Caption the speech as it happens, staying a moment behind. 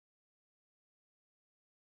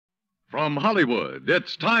From Hollywood,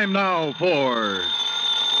 it's time now for...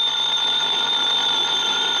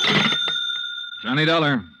 Johnny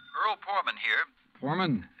Dollar. Earl Poorman here.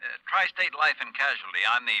 Poorman? Tri-State Life and Casualty.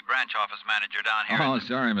 I'm the branch office manager down here. Oh,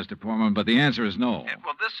 sorry, Mr. Poorman, but the answer is no.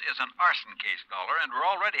 Well, this is an arson case, Dollar, and we're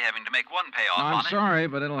already having to make one payoff on I'm sorry,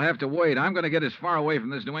 but it'll have to wait. I'm going to get as far away from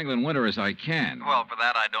this New England winter as I can. Well, for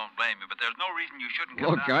that, I don't blame you, but there's no reason you shouldn't come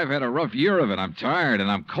Look, down. I've had a rough year of it. I'm tired,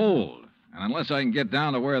 and I'm cold. And unless I can get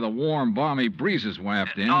down to where the warm, balmy breezes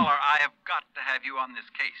waft in... Dollar, I have got to have you on this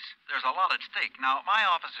case. There's a lot at stake. Now, my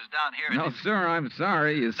office is down here... No, sir, I'm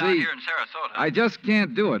sorry. You down see... here in Sarasota. I just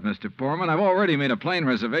can't do it, Mr. Poorman. I've already made a plane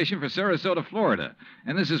reservation for Sarasota, Florida.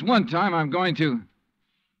 And this is one time I'm going to...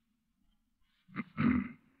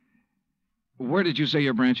 Where did you say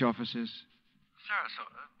your branch office is?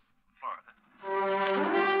 Sarasota, Florida.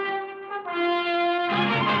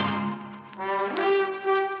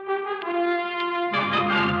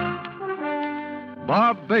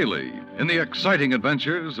 Bob Bailey in the exciting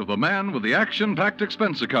adventures of the man with the action-packed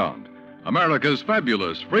expense account. America's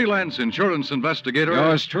fabulous freelance insurance investigator.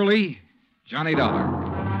 Yours truly, Johnny Dollar.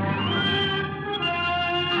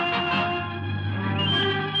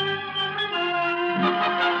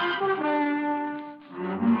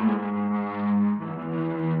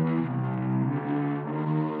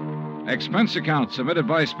 Expense account submitted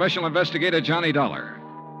by Special Investigator Johnny Dollar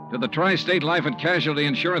to the Tri-State Life and Casualty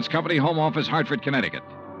Insurance Company, Home Office, Hartford, Connecticut.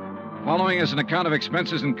 Following is an account of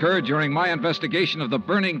expenses incurred during my investigation of the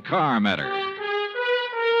burning Carr matter.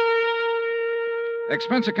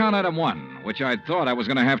 Expense account item 1, which I'd thought I was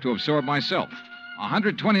going to have to absorb myself.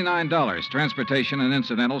 $129, transportation and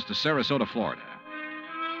incidentals to Sarasota, Florida.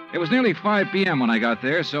 It was nearly 5 p.m. when I got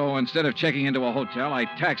there, so instead of checking into a hotel, I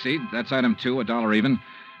taxied, that's item 2, $1 even,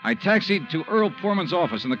 I taxied to Earl Poorman's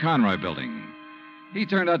office in the Conroy building. He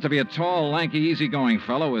turned out to be a tall, lanky, easygoing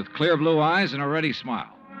fellow with clear blue eyes and a ready smile.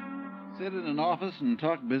 Sit in an office and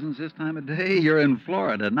talk business this time of day? You're in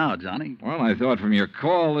Florida now, Johnny. Well, I thought from your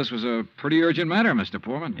call this was a pretty urgent matter, Mr.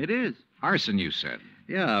 Poorman. It is. Arson, you said.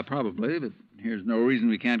 Yeah, probably, but here's no reason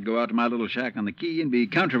we can't go out to my little shack on the quay and be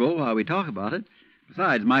comfortable while we talk about it.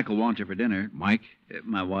 Besides, Michael wants you for dinner. Mike?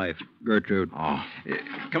 My wife, Gertrude. Oh.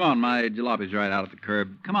 Come on, my jalopy's right out at the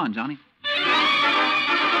curb. Come on, Johnny.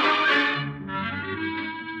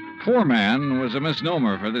 Poor man was a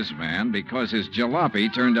misnomer for this man because his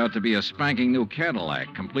jalopy turned out to be a spanking new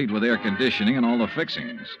Cadillac, complete with air conditioning and all the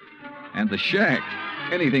fixings. And the shack,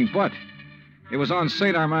 anything but. It was on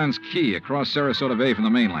St. Armand's Key across Sarasota Bay from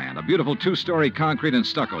the mainland, a beautiful 2-story concrete and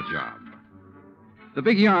stucco job. The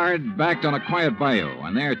big yard backed on a quiet bayou,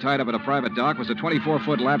 and there, tied up at a private dock, was a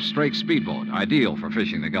 24-foot lap strake speedboat, ideal for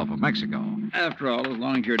fishing the Gulf of Mexico. After all, as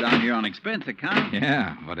long as you're down here on expense account.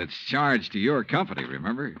 Yeah, but it's charged to your company,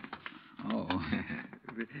 remember? Oh.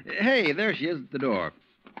 Hey, there she is at the door.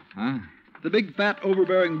 Huh? The big, fat,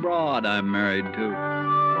 overbearing broad I'm married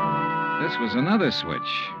to. This was another switch.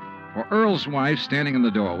 For Earl's wife, standing in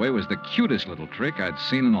the doorway, was the cutest little trick I'd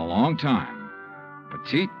seen in a long time.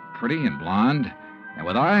 Petite, pretty, and blonde, and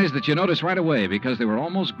with eyes that you noticed right away because they were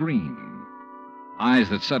almost green. Eyes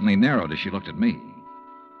that suddenly narrowed as she looked at me.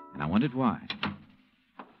 And I wondered why.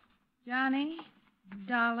 Johnny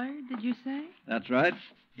Dollar, did you say? That's right.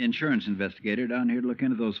 Insurance investigator down here to look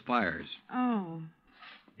into those fires. Oh.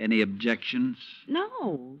 Any objections?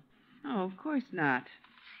 No. No, of course not.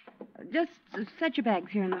 Just set your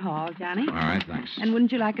bags here in the hall, Johnny. All right, thanks. And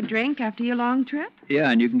wouldn't you like a drink after your long trip? Yeah,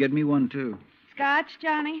 and you can get me one, too. Scotch,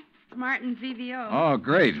 Johnny? Martin's VVO. Oh,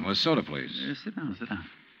 great. Well, soda, please. Sit down, sit down.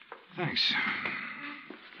 Thanks.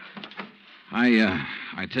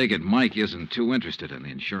 I take it Mike isn't too interested in the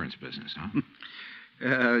insurance business, huh?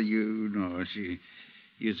 You know, she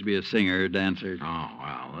used to be a singer, dancer. Oh,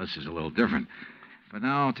 well, this is a little different. But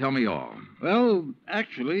now, tell me all. Well,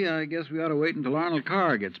 actually, I guess we ought to wait until Arnold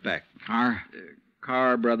Carr gets back. Carr?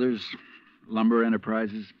 Carr Brothers, Lumber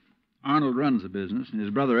Enterprises. Arnold runs the business, and his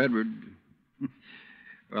brother Edward...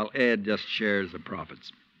 Well, Ed just shares the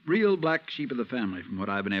profits. Real black sheep of the family, from what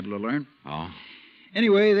I've been able to learn. Oh?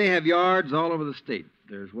 Anyway, they have yards all over the state.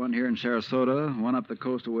 There's one here in Sarasota, one up the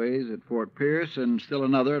coast a ways at Fort Pierce, and still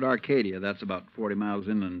another at Arcadia. That's about 40 miles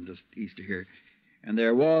inland, just east of here. And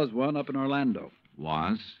there was one up in Orlando.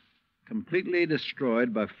 Was? Completely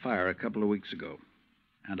destroyed by fire a couple of weeks ago.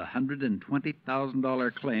 And a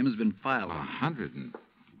 $120,000 claim has been filed.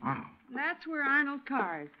 Wow. That's where Arnold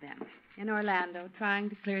Carr is then, in Orlando, trying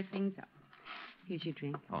to clear things up. Here's your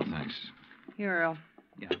drink. Oh, thanks. Here, Earl.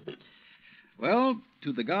 Yeah. Well,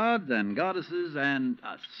 to the gods and goddesses and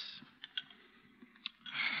us.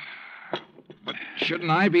 But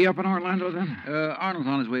shouldn't I be up in Orlando then? Arnold's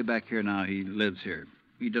on his way back here now. He lives here.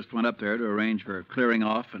 He just went up there to arrange for clearing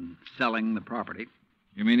off and selling the property.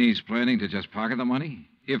 You mean he's planning to just pocket the money?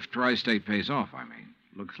 If Tri-State pays off, I mean.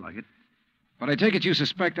 Looks like it. But I take it you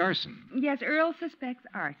suspect arson. Yes, Earl suspects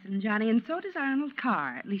arson, Johnny, and so does Arnold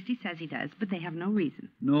Carr. At least he says he does, but they have no reason.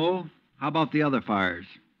 No? How about the other fires?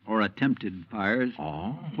 Or attempted fires?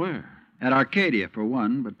 Oh, where? At Arcadia, for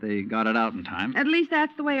one, but they got it out in time. At least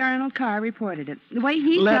that's the way Arnold Carr reported it. The way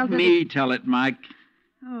he Let tells me tell it, Mike.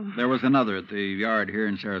 Oh. There was another at the yard here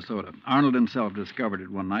in Sarasota. Arnold himself discovered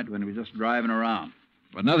it one night when he was just driving around.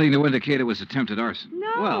 But nothing to indicate it was attempted arson.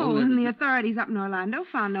 No, Well, and the authorities up in Orlando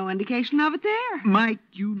found no indication of it there. Mike,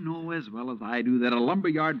 you know as well as I do that a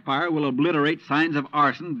lumberyard fire will obliterate signs of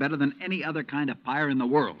arson better than any other kind of fire in the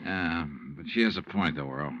world. Yeah, but she has a point,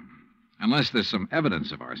 though, Earl. Unless there's some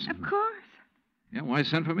evidence of arson. Of course. Yeah, why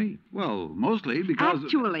send for me? Well, mostly because...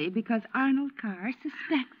 Actually, because Arnold Carr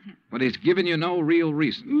suspects it. But he's given you no real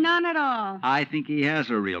reason. None at all. I think he has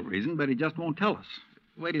a real reason, but he just won't tell us.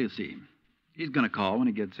 Wait till you see him. He's going to call when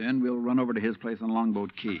he gets in. We'll run over to his place on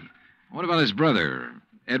Longboat Key. What about his brother?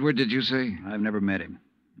 Edward, did you say? I've never met him.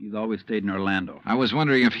 He's always stayed in Orlando. I was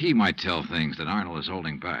wondering if he might tell things that Arnold is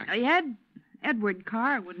holding back. Edward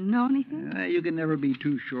Carr wouldn't know anything. You can never be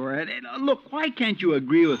too sure. Look, why can't you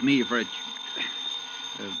agree with me for a...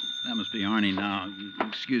 that must be Arnie now.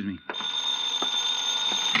 Excuse me.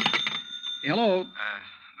 Hello.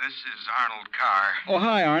 This is Arnold Carr. Oh,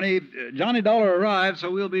 hi, Arnie. Johnny Dollar arrived, so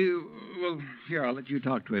we'll be... Well, here, I'll let you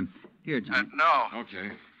talk to him. Here, Johnny. No. Okay.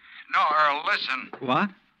 No, Earl, listen. What?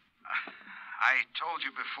 I told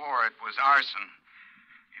you before it was arson.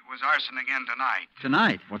 It was arson again tonight.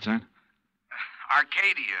 Tonight? What's that?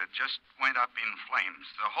 Arcadia just went up in flames.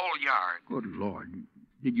 The whole yard. Good Lord.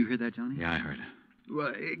 Did you hear that, Johnny? Yeah, I heard.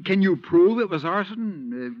 Well, can you prove it was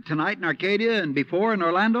arson tonight in Arcadia and before in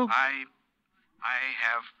Orlando? I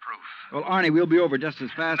have proof. Well, Arnie, we'll be over just as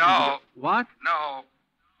fast No. as... What? No,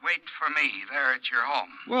 wait for me there at your home.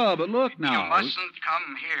 Well, but look now. You mustn't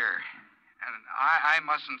come here. And I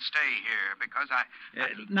mustn't stay here because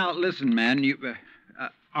I... Now, listen, man. You,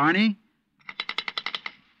 Arnie?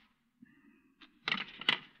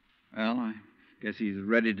 Well, I guess he's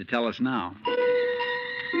ready to tell us now.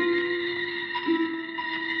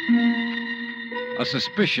 A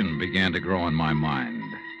suspicion began to grow in my mind.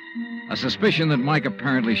 A suspicion that Mike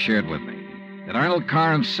apparently shared with me, that Arnold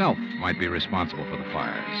Carr himself might be responsible for the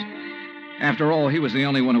fires. After all, he was the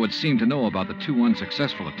only one who had seemed to know about the two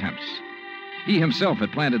unsuccessful attempts. He himself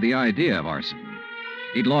had planted the idea of arson.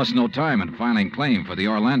 He'd lost no time in filing claim for the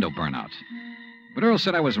Orlando burnout. But Earl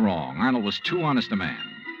said I was wrong. Arnold was too honest a man.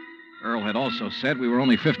 Earl had also said we were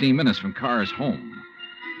only 15 minutes from Carr's home.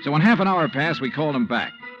 So when half an hour passed, we called him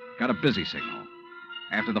back. Got a busy signal.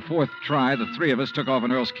 After the fourth try, the three of us took off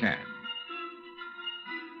in Earl's cab.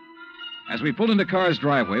 As we pulled into Carr's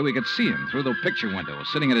driveway, we could see him through the picture window,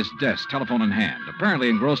 sitting at his desk, telephone in hand, apparently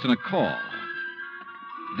engrossed in a call.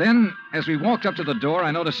 Then, as we walked up to the door,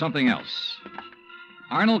 I noticed something else.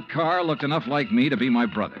 Arnold Carr looked enough like me to be my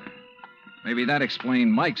brother. Maybe that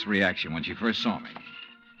explained Mike's reaction when she first saw me.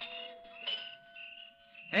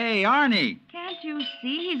 Hey, Arnie. Can't you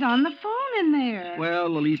see? He's on the phone in there.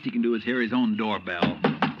 Well, the least he can do is hear his own doorbell.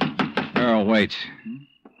 Earl, wait.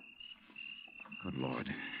 Good Lord.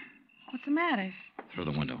 What's the matter? Through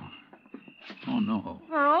the window. Oh, no.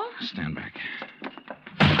 Earl? Stand back.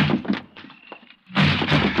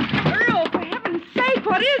 Earl, for heaven's sake,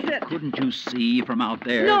 what is it? Couldn't you see from out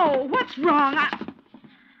there? No, what's wrong?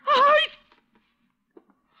 Oh,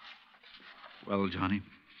 Well, Johnny?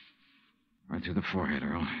 Right through the forehead,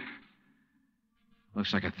 Earl.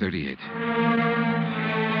 Looks like a .38.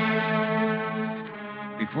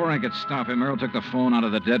 Before I could stop him, Earl took the phone out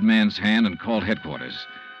of the dead man's hand and called headquarters.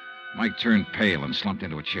 Mike turned pale and slumped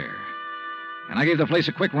into a chair. And I gave the place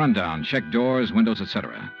a quick rundown, checked doors, windows,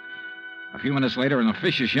 etc. A few minutes later, an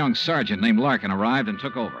officious young sergeant named Larkin arrived and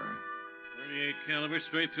took over. 38 caliber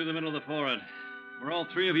straight through the middle of the forehead. Were all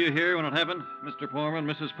three of you here when it happened? Mr. Foreman,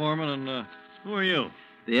 Mrs. Foreman, and who are you?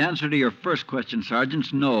 The answer to your first question,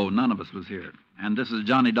 Sergeant, no, none of us was here. And this is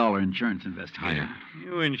Johnny Dollar, insurance investigator. Hiya.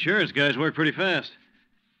 You insurance guys work pretty fast.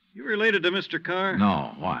 You related to Mr. Carr?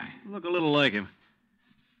 No, why? Look a little like him.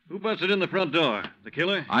 Who busted in the front door? The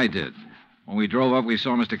killer? I did. When we drove up, we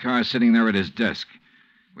saw Mr. Carr sitting there at his desk.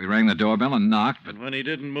 We rang the doorbell and knocked, but... But when he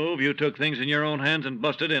didn't move, you took things in your own hands and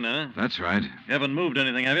busted in, huh? That's right. You haven't moved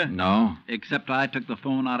anything, have you? No. Except I took the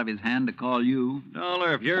phone out of his hand to call you.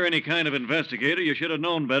 Dollar, if you're any kind of investigator, you should have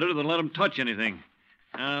known better than let him touch anything.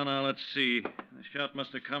 Now, let's see. The shot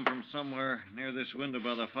must have come from somewhere near this window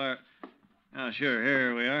by the fire. Ah, sure,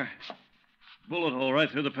 here we are. Bullet hole right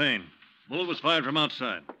through the pane. Bullet was fired from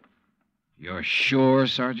outside. You're sure,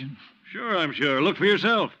 Sergeant? Sure, I'm sure. Look for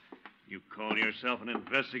yourself. You call yourself an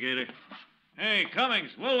investigator? Hey, Cummings,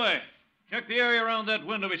 Woolway, check the area around that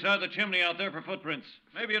window beside the chimney out there for footprints.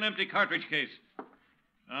 Maybe an empty cartridge case.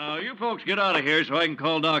 You folks get out of here so I can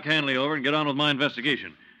call Doc Hanley over and get on with my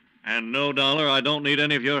investigation. And no, Dollar, I don't need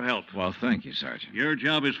any of your help. Well, thank you, Sergeant. Your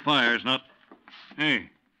job is fires, not... Hey,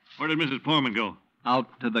 where did Mrs. Porman go?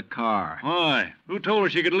 Out to the car. Why? Who told her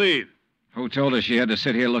she could leave? Who told her she had to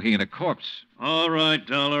sit here looking at a corpse? All right,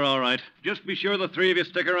 Dollar, all right. Just be sure the three of you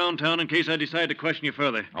stick around town in case I decide to question you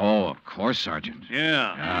further. Oh, of course, Sergeant.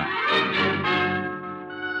 Yeah.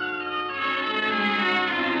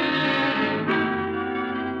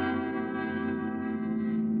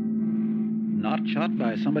 Not shot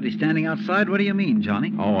by somebody standing outside? What do you mean,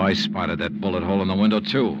 Johnny? Oh, I spotted that bullet hole in the window,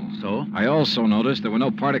 too. So? I also noticed there were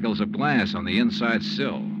no particles of glass on the inside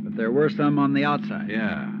sill. But there were some on the outside.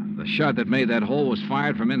 Yeah. The shot that made that hole was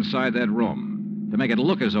fired from inside that room to make it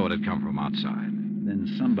look as though it had come from outside.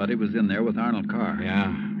 Then somebody was in there with Arnold Carr.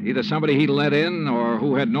 Yeah. Either somebody he let in or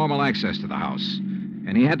who had normal access to the house.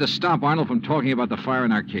 And he had to stop Arnold from talking about the fire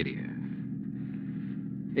in Arcadia.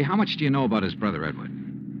 Hey, how much do you know about his brother, Edward?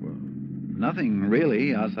 Nothing,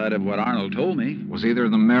 really, outside of what Arnold told me. Was either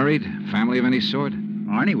of them married? Family of any sort?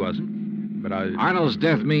 Arnie wasn't, but Arnold's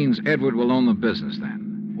death means Edward will own the business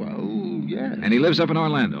then. Well, yes. And he lives up in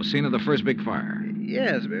Orlando, scene of the first big fire.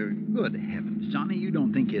 Yes, good heavens, Johnny, you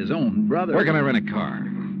don't think his own brother... Where can I rent a car?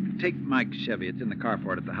 Take Mike's Chevy. It's in the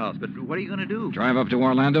carport at the house. But what are you going to do? Drive up to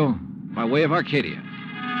Orlando by way of Arcadia.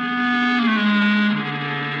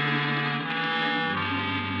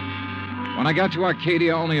 When I got to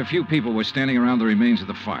Arcadia, only a few people were standing around the remains of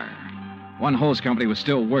the fire. One hose company was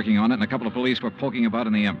still working on it, and a couple of police were poking about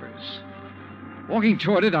in the embers. Walking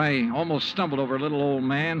toward it, I almost stumbled over a little old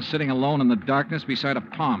man sitting alone in the darkness beside a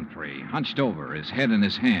palm tree, hunched over, his head in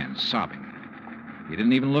his hands, sobbing. He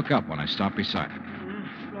didn't even look up when I stopped beside him.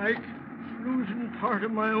 It's like losing part of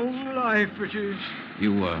my own life, it is.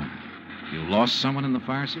 You lost someone in the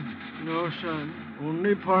fire, sir? No, son.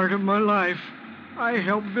 Only part of my life. I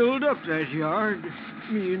helped build up that yard,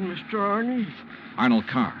 me and Mr. Arnie. Arnold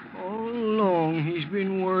Carr. All along, he's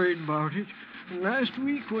been worried about it. And last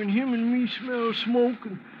week, when him and me smelled smoke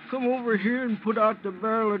and come over here and put out the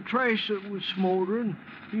barrel of trash that was smoldering,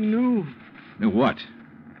 he knew. Knew what?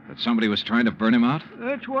 That somebody was trying to burn him out?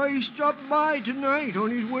 That's why he stopped by tonight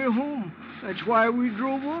on his way home. That's why we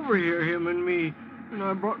drove over here, him and me. And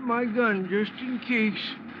I brought my gun just in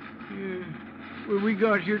case. Yeah. Well, we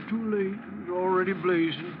got here too late. It was already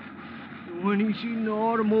blazing. And when he seen the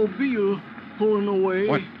automobile pulling away...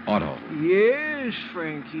 What auto? Yes,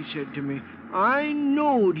 Frank, he said to me. I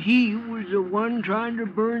knowed he was the one trying to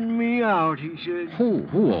burn me out, he said. Who,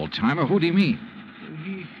 old-timer? Who do you mean?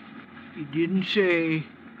 He didn't say.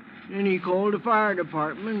 Then he called the fire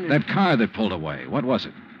department. That car that pulled away, what was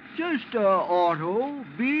it? Just a auto,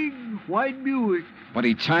 big white Buick. But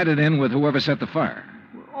he tied it in with whoever set the fire.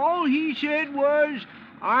 All he said was,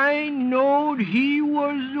 I knowed he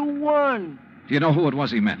was the one. Do you know who it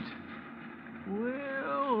was he meant?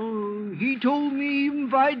 Well, he told me even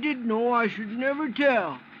if I did know, I should never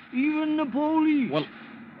tell. Even the police. Well,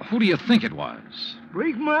 who do you think it was?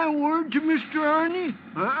 Break my word to Mr. Arnie?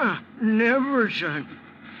 Never, son.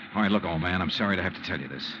 All right, look, old man, I'm sorry to have to tell you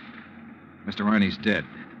this. Mr. Arnie's dead.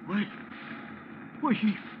 What?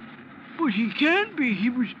 But he can't be. He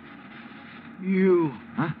was... You.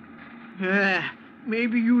 Huh?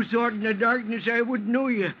 Maybe you thought in the darkness I would know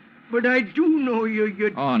you. But I do know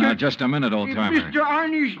you. Oh, now, just a minute, old-timer. If Mr.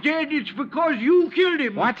 Arnie's dead, it's because you killed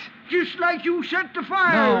him. What? Just like you set the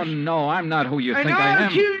fires. No, I'm not who you and think I am. I'll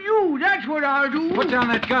kill you. That's what I'll do. Put down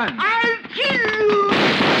that gun. I'll kill you.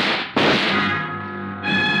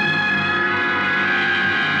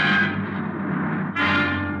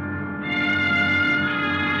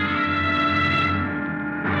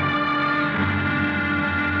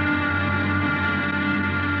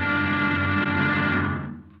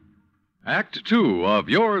 Act Two of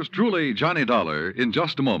yours truly, Johnny Dollar, in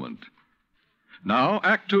just a moment. Now,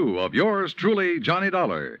 Act Two of yours truly, Johnny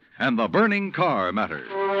Dollar, and the burning car matter.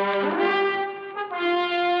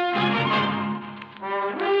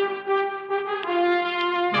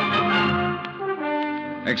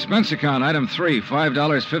 Expense account, item 3,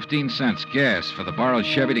 $5.15, gas for the borrowed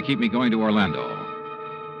Chevy to keep me going to Orlando.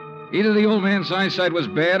 Either the old man's eyesight was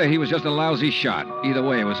bad or he was just a lousy shot. Either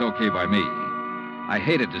way, it was okay by me. I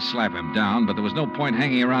hated to slap him down, but there was no point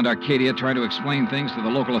hanging around Arcadia trying to explain things to the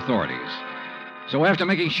local authorities. So after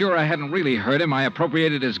making sure I hadn't really hurt him, I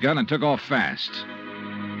appropriated his gun and took off fast.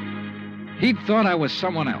 He'd thought I was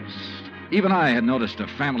someone else. Even I had noticed a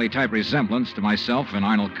family-type resemblance to myself and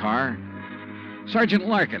Arnold Carr. Sergeant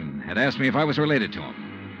Larkin had asked me if I was related to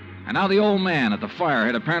him. And now the old man at the fire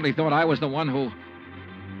had apparently thought I was the one who...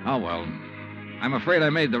 Oh, well, I'm afraid I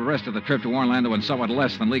made the rest of the trip to Orlando in somewhat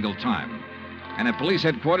less than legal time. And at police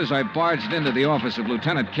headquarters, I barged into the office of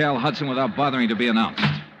Lieutenant Cal Hudson without bothering to be announced.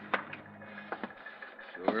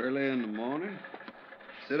 So early in the morning?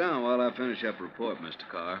 Sit down while I finish up a report, Mr.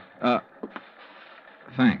 Carr.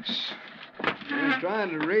 Thanks. I was trying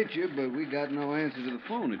to reach you, but we got no answer to the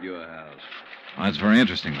phone at your house. Well, that's very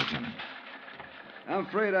interesting, Lieutenant. I'm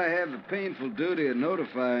afraid I have the painful duty of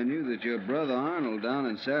notifying you that your brother Arnold down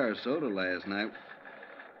in Sarasota last night...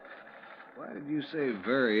 Why did you say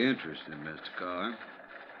very interesting, Mr. Carr?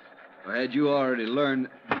 Or had you already learned...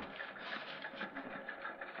 Well,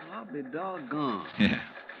 I'll be doggone. Yeah.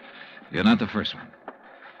 You're not the first one.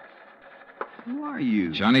 Who are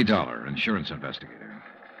you? Johnny Dollar, insurance investigator.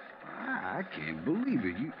 I can't believe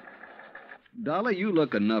it. Dollar, you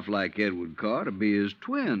look enough like Edward Carr to be his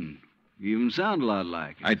twin. You even sound a lot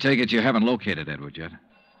like him. I take it you haven't located Edward yet?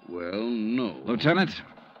 Well, no. Lieutenant,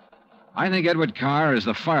 I think Edward Carr is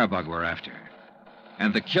the firebug we're after.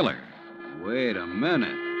 And the killer. Wait a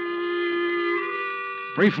minute.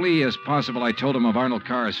 Briefly as possible, I told him of Arnold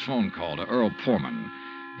Carr's phone call to Earl Poorman.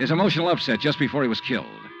 His emotional upset just before he was killed.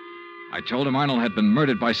 I told him Arnold had been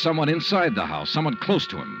murdered by someone inside the house, someone close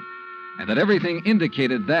to him. And that everything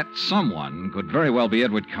indicated that someone could very well be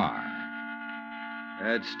Edward Carr.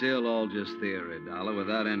 That's still all just theory, Dollar,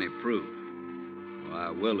 without any proof. Well, I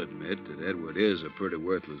will admit that Edward is a pretty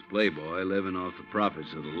worthless playboy living off the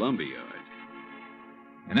profits of the lumberyard.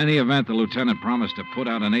 In any event, the lieutenant promised to put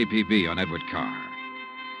out an APB on Edward Carr.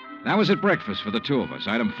 That was at breakfast for the two of us,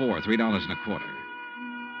 item 4, $3.25.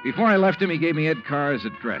 Before I left him, he gave me Ed Carr's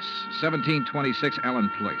address, 1726 Allen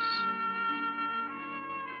Place.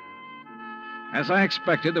 As I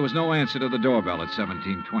expected, there was no answer to the doorbell at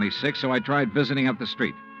 1726, so I tried visiting up the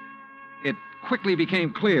street. It quickly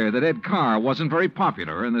became clear that Ed Carr wasn't very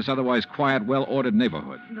popular in this otherwise quiet, well-ordered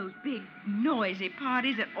neighborhood. Those big, noisy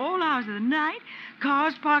parties at all hours of the night,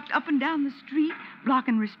 cars parked up and down the street,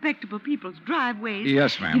 blocking respectable people's driveways.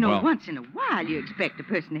 Yes, ma'am. You know, well... once in a while you expect a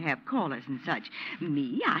person to have callers and such.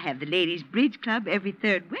 Me, I have the ladies' bridge club every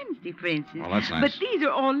third Wednesday, for instance. Well, that's nice. But these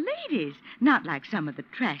are all ladies, not like some of the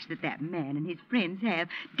trash that man and his friends have,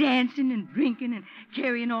 dancing and drinking and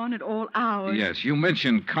carrying on at all hours. Yes, you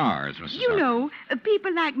mentioned cars, Mrs. You Harper. know,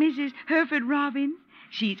 people like Mrs. Hereford Robbins.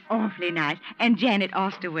 She's awfully nice. And Janet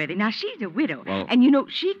Osterworthy. Now, she's a widow. Well... And, you know,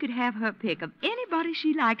 she could have her pick of anybody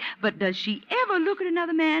she liked. But does she ever look at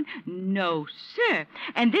another man? No, sir.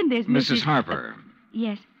 And then there's Mrs. Harper.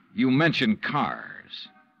 Yes? You mentioned cars.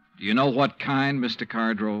 Do you know what kind Mr.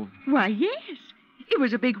 Carr drove? Why, yes. It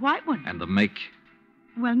was a big white one. And the make?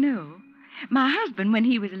 Well, no. My husband, when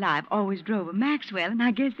he was alive, always drove a Maxwell, and I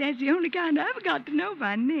guess that's the only kind I ever got to know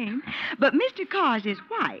by name. But Mr. Carr's is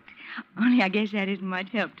white. Only I guess that isn't much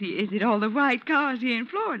help to you, is it? All the white cars here in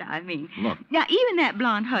Florida, I mean. Look. Now, even that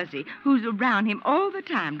blonde hussy who's around him all the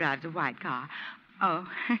time drives a white car. Oh,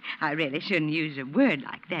 I really shouldn't use a word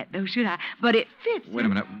like that, though, should I? But it fits. Wait a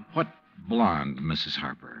minute. What blonde, Mrs.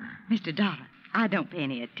 Harper? Mr. Dollar, I don't pay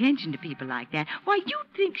any attention to people like that. Why,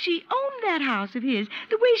 you'd think she owned that house of his,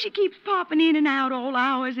 the way she keeps popping in and out all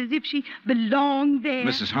hours as if she belonged there.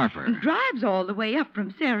 Mrs. Harper. And drives all the way up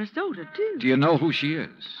from Sarasota, too. Do you know who she is?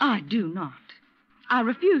 I do not. I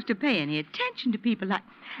refuse to pay any attention to people like...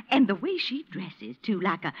 And the way she dresses, too,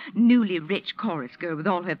 like a newly rich chorus girl with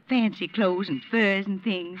all her fancy clothes and furs and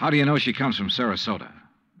things. How do you know she comes from Sarasota?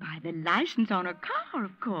 By the license on her car,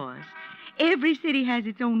 of course. Every city has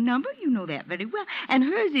its own number. You know that very well. And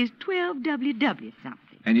hers is 12WW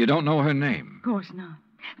something. And you don't know her name? Of course not.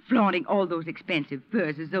 Flaunting all those expensive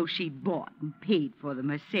furs as though she bought and paid for them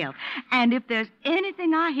herself. And if there's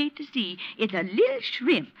anything I hate to see, it's a little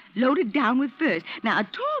shrimp loaded down with furs. Now, a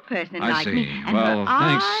tall person like me... And well, her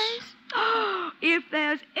thanks. eyes... Oh, if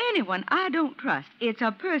there's anyone I don't trust, it's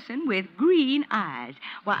a person with green eyes.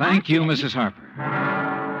 Well, Thank you, Mrs. Harper.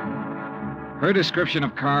 Her description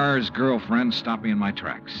of Carr's girlfriend stopped me in my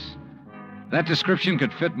tracks. That description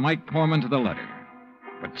could fit Mike Poorman to the letter.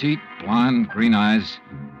 Petite, blonde, green eyes,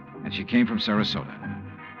 and she came from Sarasota.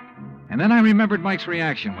 And then I remembered Mike's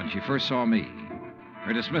reaction when she first saw me.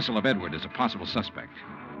 Her dismissal of Edward as a possible suspect.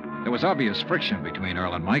 There was obvious friction between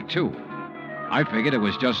Earl and Mike, too. I figured it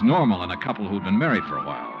was just normal in a couple who'd been married for a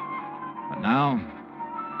while. But now...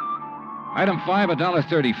 Item 5,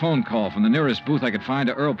 $1.30 phone call from the nearest booth I could find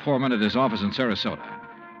to Earl Poorman at his office in Sarasota.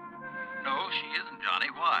 No, she isn't, Johnny.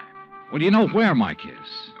 Why? Well, do you know where Mike is?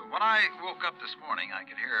 When I woke up this morning, I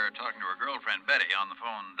could hear her talking to her girlfriend, Betty, on the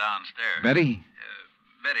phone downstairs. Betty?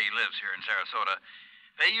 Betty lives here in Sarasota.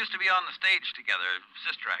 They used to be on the stage together,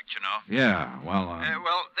 sister act, you know. Yeah, well,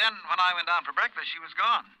 Well, then when I went down for breakfast, she was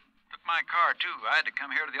gone. Took my car, too. I had to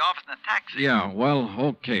come here to the office in a taxi. Yeah, well,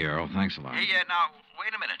 okay, Earl. Thanks a lot. Hey, now,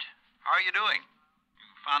 wait a minute. How are you doing?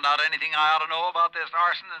 You found out anything I ought to know about this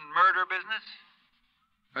arson and murder business?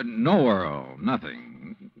 No, Earl.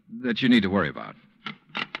 Nothing that you need to worry about.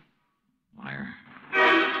 Liar.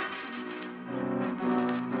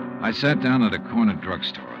 I sat down at a corner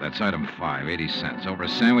drugstore. That's item 5, 80 cents, over a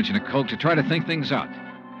sandwich and a Coke to try to think things out.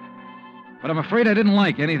 But I'm afraid I didn't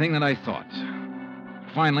like anything that I thought.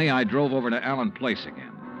 Finally, I drove over to Allen Place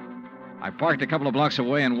again. I parked a couple of blocks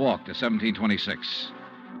away and walked to 1726.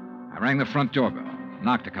 I rang the front doorbell,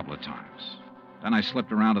 knocked a couple of times. Then I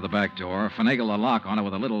slipped around to the back door, finagled a lock on it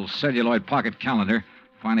with a little celluloid pocket calendar,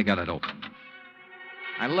 finally got it open.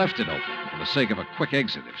 I left it open for the sake of a quick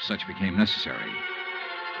exit if such became necessary.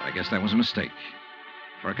 But I guess that was a mistake.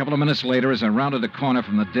 For a couple of minutes later, as I rounded the corner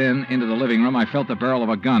from the den into the living room, I felt the barrel of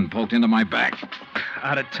a gun poked into my back.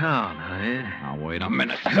 Out of town, huh, Ed? Now, wait a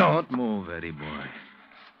minute. Don't move, Eddie boy.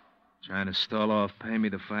 Trying to stall off pay me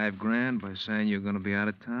the $5,000 by saying you're going to be out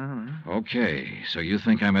of town, huh? Okay, so you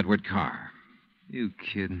think I'm Edward Carr. You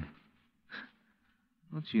kidding?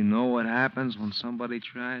 Don't you know what happens when somebody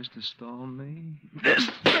tries to stall me? This.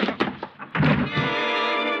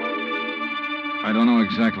 I don't know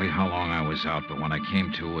exactly how long I was out, but when I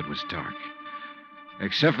came to, it was dark.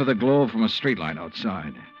 Except for the glow from a streetlight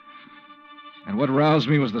outside. And what roused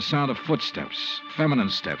me was the sound of footsteps, feminine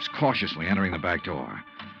steps, cautiously entering the back door.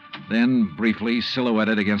 Then, briefly,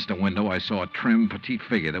 silhouetted against a window, I saw a trim, petite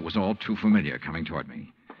figure that was all too familiar coming toward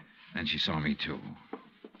me. Then she saw me, too.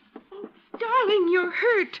 Oh, darling, you're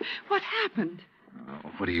hurt. What happened?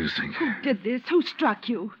 What do you think? Who did this? Who struck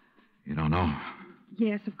you? You don't know?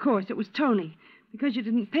 Yes, of course. It was Tony. Because you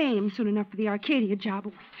didn't pay him soon enough for the Arcadia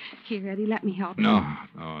job. Here, Eddie, let me help you.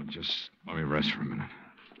 No, just let me rest for a minute.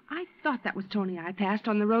 I thought that was Tony I passed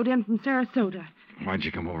on the road in from Sarasota. Why'd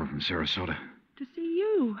you come over from Sarasota? To see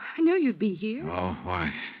you. I knew you'd be here. Oh,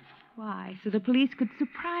 why? Why, so the police could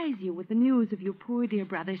surprise you with the news of your poor dear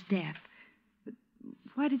brother's death. But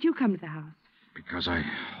why did you come to the house? Because I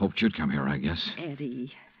hoped you'd come here, I guess.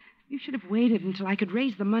 Eddie, you should have waited until I could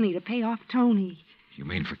raise the money to pay off Tony. You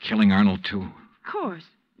mean for killing Arnold, too? Of course.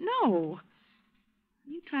 No. Are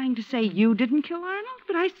you trying to say you didn't kill Arnold?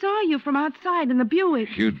 But I saw you from outside in the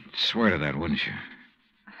Buick. You'd swear to that, wouldn't you?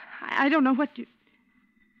 I don't know what you...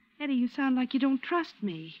 Eddie, you sound like you don't trust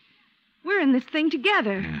me. We're in this thing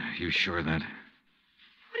together. Yeah, you sure of that?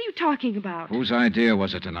 What are you talking about? Whose idea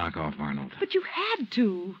was it to knock off Arnold? But you had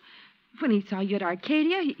to. When he saw you at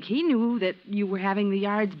Arcadia, he knew that you were having the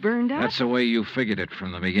yards burned up. That's the way you figured it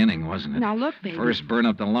from the beginning, wasn't it? Now, look, baby. First burn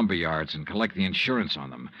up the lumber yards and collect the insurance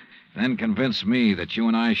on them. Then convince me that you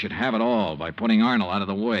and I should have it all by putting Arnold out of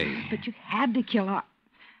the way. But you had to kill Arnold.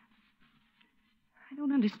 I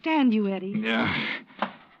don't understand you, Eddie. Yeah.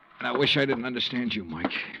 And I wish I didn't understand you,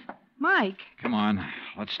 Mike. Mike? Come on.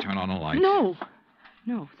 Let's turn on the light. No.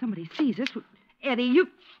 No, if somebody sees us. Eddie, you...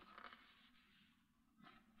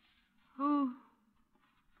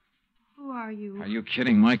 Who are you? Are you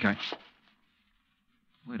kidding, Mike?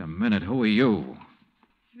 Wait a minute. Who are you?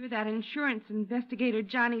 You're that insurance investigator,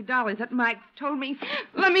 Johnny Dollar, that Mike told me.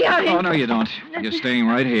 Let me out here. Oh, no, you don't. You're staying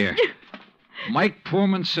right here. Mike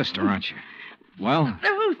Poorman's sister, aren't you? Well?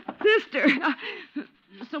 Oh, sister.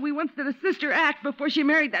 So we once did a sister act before she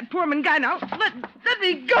married that Poorman guy. Now, let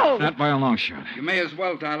me go. Not by a long shot. You may as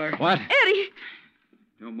well, Dollar. What? Eddie.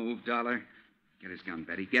 Don't move, Dollar. Get his gun,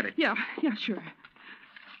 Betty. Get it. Yeah, sure.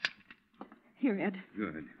 Here, Ed.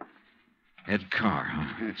 Good. Ed Carr,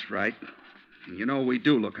 huh? That's right. And you know we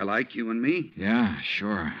do look alike, you and me. Yeah,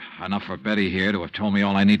 sure. Enough for Betty here to have told me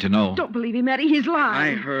all I need to know. Don't believe him, Eddie. He's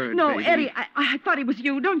lying. I heard, No, baby. Eddie, I thought it was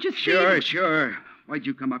you. Don't you see? Sure. Why'd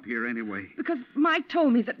you come up here anyway? Because Mike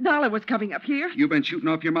told me that Dollar was coming up here. You been shooting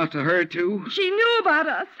off your mouth to her, too? She knew about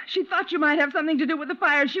us. She thought you might have something to do with the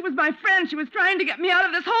fire. She was my friend. She was trying to get me out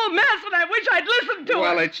of this whole mess, and I wish I'd listened to her.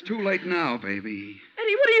 Well, it's too late now, baby.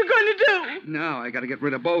 Eddie, what are you going to do? Now I got to get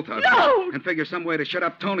rid of both of No! you. And figure some way to shut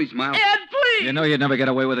up Tony's mouth. Ed, please! You know you'd never get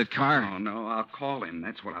away with it, Carr. Oh, no, I'll call him.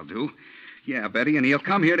 That's what I'll do. Yeah, Betty, and he'll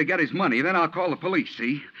come here to get his money. Then I'll call the police,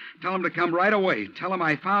 see? Tell him to come right away. Tell him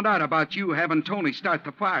I found out about you having Tony start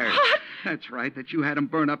the fire. What? That's right, that you had him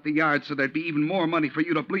burn up the yard so there'd be even more money for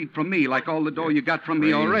you to bleed from me, like all the dough you got from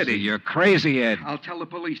me already. You're crazy, Ed. I'll tell the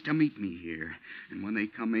police to meet me here. And when they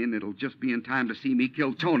come in, it'll just be in time to see me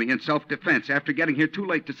kill Tony in self-defense. After getting here too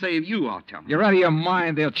late to save you, I'll tell them. You're out of your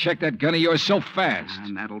mind. They'll check that gun of yours so fast.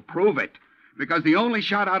 And that'll prove it. Because the only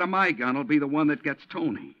shot out of my gun will be the one that gets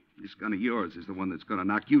Tony. This gun of yours is the one that's going to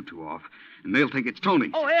knock you two off. And they'll think it's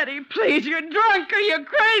Tony. Oh, Eddie, please, you're drunk or you're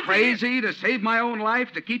crazy. Crazy to save my own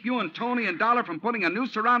life, to keep you and Tony and Dollar from putting a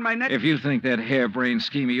noose around my neck? If you think that harebrained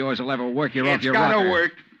scheme of yours will ever work, you're off your rocker. It's got to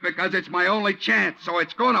work, because it's my only chance, so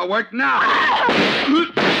it's going to work now.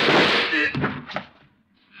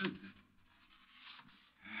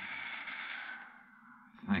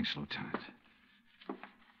 Thanks, Lieutenant.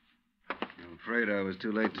 I'm afraid I was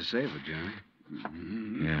too late to save her, Johnny.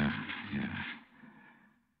 Mm-hmm. Yeah.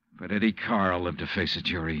 But Eddie Carr will live to face a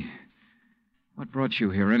jury. What brought you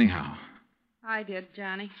here, anyhow? I did,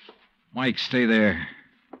 Johnny. Mike, stay there.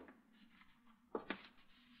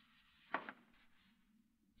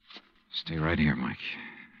 Stay right here, Mike.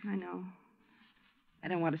 I know. I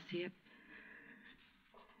don't want to see it.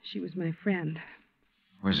 She was my friend.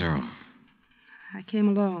 Where's Earl? I came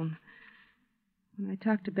alone. When I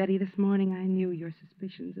talked to Betty this morning, I knew your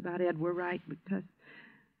suspicions about Ed were right because,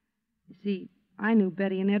 you see, I knew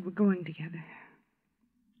Betty and Ed were going together.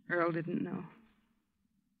 Earl didn't know.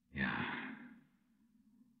 Yeah.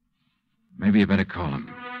 Maybe you better call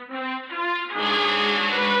him.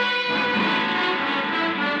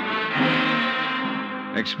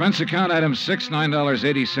 Expense account item 6,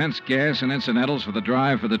 $9.80, gas and incidentals for the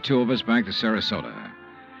drive for the two of us back to Sarasota.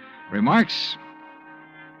 Remarks?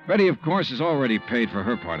 Betty, of course, has already paid for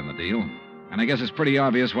her part in the deal, and I guess it's pretty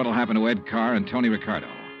obvious what'll happen to Ed Carr and Tony Ricardo.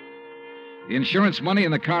 The insurance money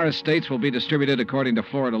in the Carr estates will be distributed according to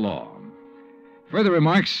Florida law. Further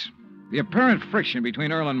remarks, the apparent friction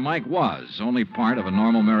between Earl and Mike was only part of a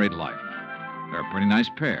normal married life. They're a pretty nice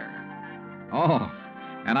pair. Oh,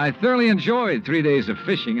 and I thoroughly enjoyed 3 days of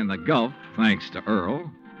fishing in the Gulf, thanks to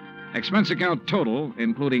Earl. Expense account total,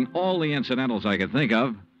 including all the incidentals I could think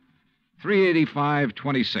of,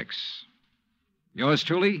 $385.26. Yours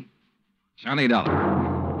truly, Johnny Dollar.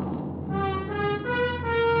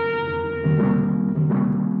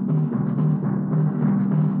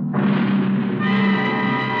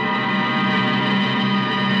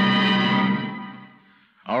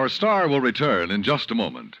 Our star will return in just a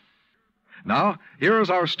moment. Now, here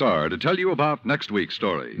is our star to tell you about next week's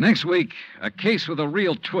story. Next week, a case with a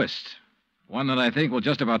real twist. One that I think will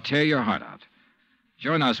just about tear your heart out.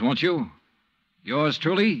 Join us, won't you? Yours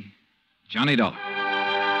truly, Johnny Dollar.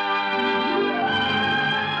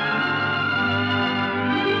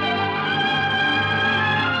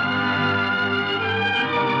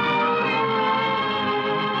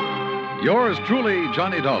 Yours truly,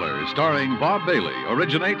 Johnny Dollar, starring Bob Bailey,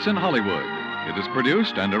 originates in Hollywood. It is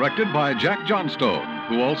produced and directed by Jack Johnstone,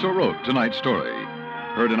 who also wrote tonight's story.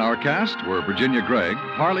 Heard in our cast were Virginia Gregg,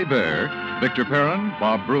 Harley Bear, Victor Perrin,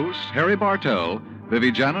 Bob Bruce, Harry Bartell,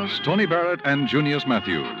 Vivi Janis, Tony Barrett, and Junius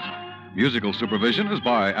Matthews. Musical supervision is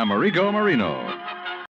by Amerigo Marino.